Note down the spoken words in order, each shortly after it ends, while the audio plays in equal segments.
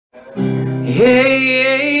Yeah,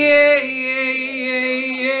 yeah, yeah, yeah,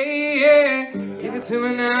 yeah, yeah. Give it to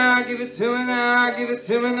me now, give it to me now, give it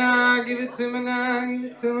to me now, give it to me now, give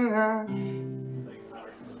it to me now.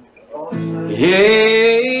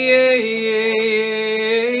 Yeah, yeah, yeah,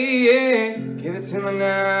 yeah, yeah. Give it to me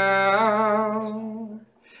now.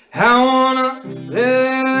 I wanna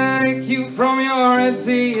lick you from your head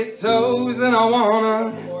to your toes, and I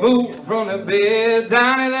wanna move from the bed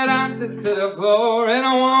down to the floor, and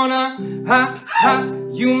I wanna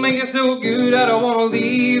you make it so good I don't wanna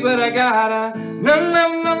leave, but I gotta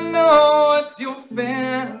no, it's your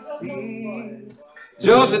fantasy.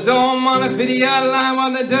 Georgia don't wanna fit the outline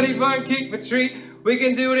while the dirty bird kick for treat. We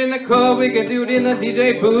can do it in the club, we can do it in the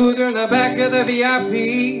DJ booth or in the back of the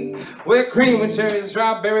VIP. Whipped cream with cherries,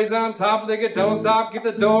 strawberries on top. Liquor don't stop, get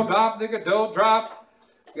the door drop, liquor don't drop.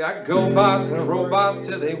 We got GoBots and robots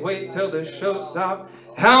till they wait till the show stop.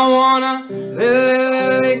 I wanna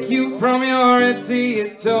lick you from your head to your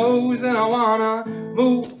toes, and I wanna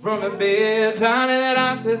move from the bed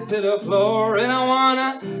down to the floor, and I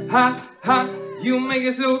wanna you make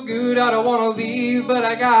it so good I don't wanna leave, but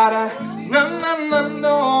I gotta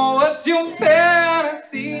no, what's your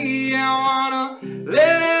fantasy? I wanna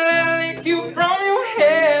lick you from your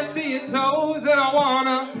head to your toes, and I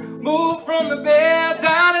wanna move from the bed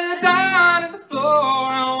down to the floor.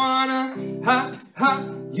 I wanna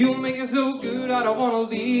you make it so good I don't wanna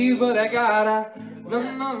leave, but I gotta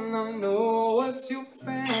no, what's your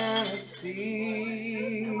fantasy?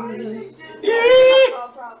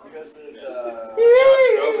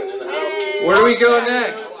 Where do we go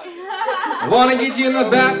next? Wanna get you in the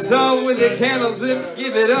bathtub with the candles lit,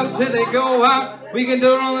 give it up till they go out. We can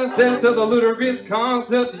do it on the steps of the ludicrous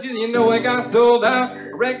concert. You know I got sold out.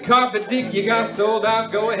 Red carpet dick, you got sold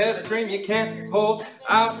out. Go ahead, scream, you can't hold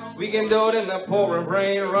out. We can do it in the pouring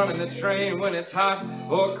rain, running the train when it's hot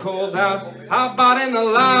or cold out. How about in the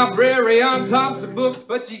library on top's a book,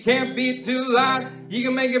 but you can't be too loud. You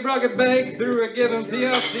can make a bucket bake through or give them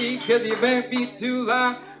TLC, cause you can't be too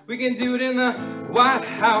loud. We can do it in the White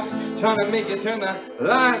House, trying to make you turn the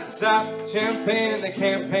lights out. Champagne in the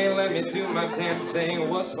campaign, let me do my damn thing.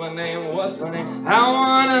 What's my name, what's my name? I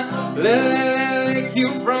wanna lick you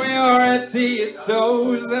from your head to your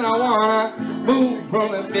toes, and I wanna move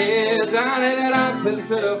from the bed down to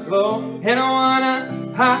the floor. And I wanna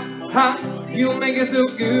you make it so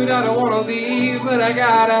good I don't wanna leave, but I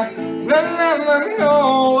gotta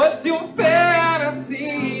no, what's your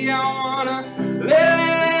fantasy? I wanna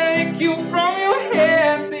lick you from your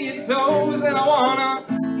head to your toes, and I wanna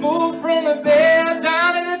move from the bed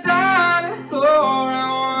down to the floor. I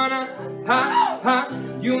wanna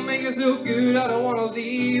you make it so good I don't wanna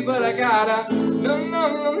leave, but I gotta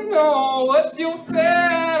no, what's your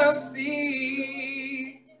fantasy?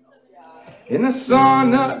 In the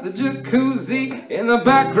sauna, the jacuzzi, in the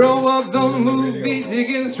back row of the movies, you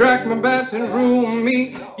can strike my batch and room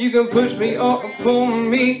me. You can push me or pull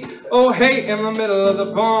me. Oh hey, in the middle of the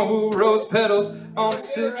barn, who rose petals on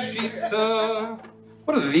silk sheets.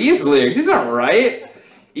 What are these lyrics? These aren't right.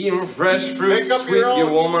 Eating fresh fruit, sweep your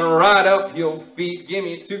woman right up your feet. Give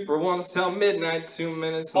me 2 for 1s till midnight, 2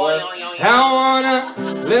 minutes left. I wanna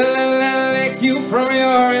lick you from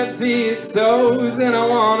your head to your toes, and I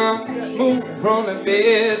wanna move from the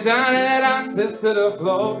bed down to the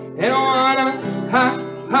floor. And I wanna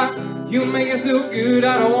you make it so good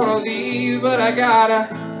I don't wanna leave, but I gotta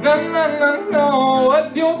no,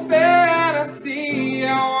 what's your fantasy?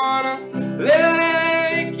 I wanna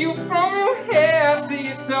lick you from your head to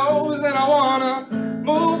your toes, and I wanna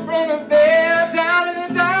move from the bed down to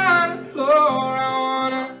the floor. I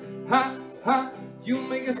wanna you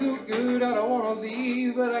make it so good I don't wanna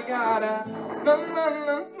leave, but I gotta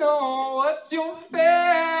no, what's your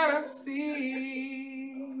fantasy?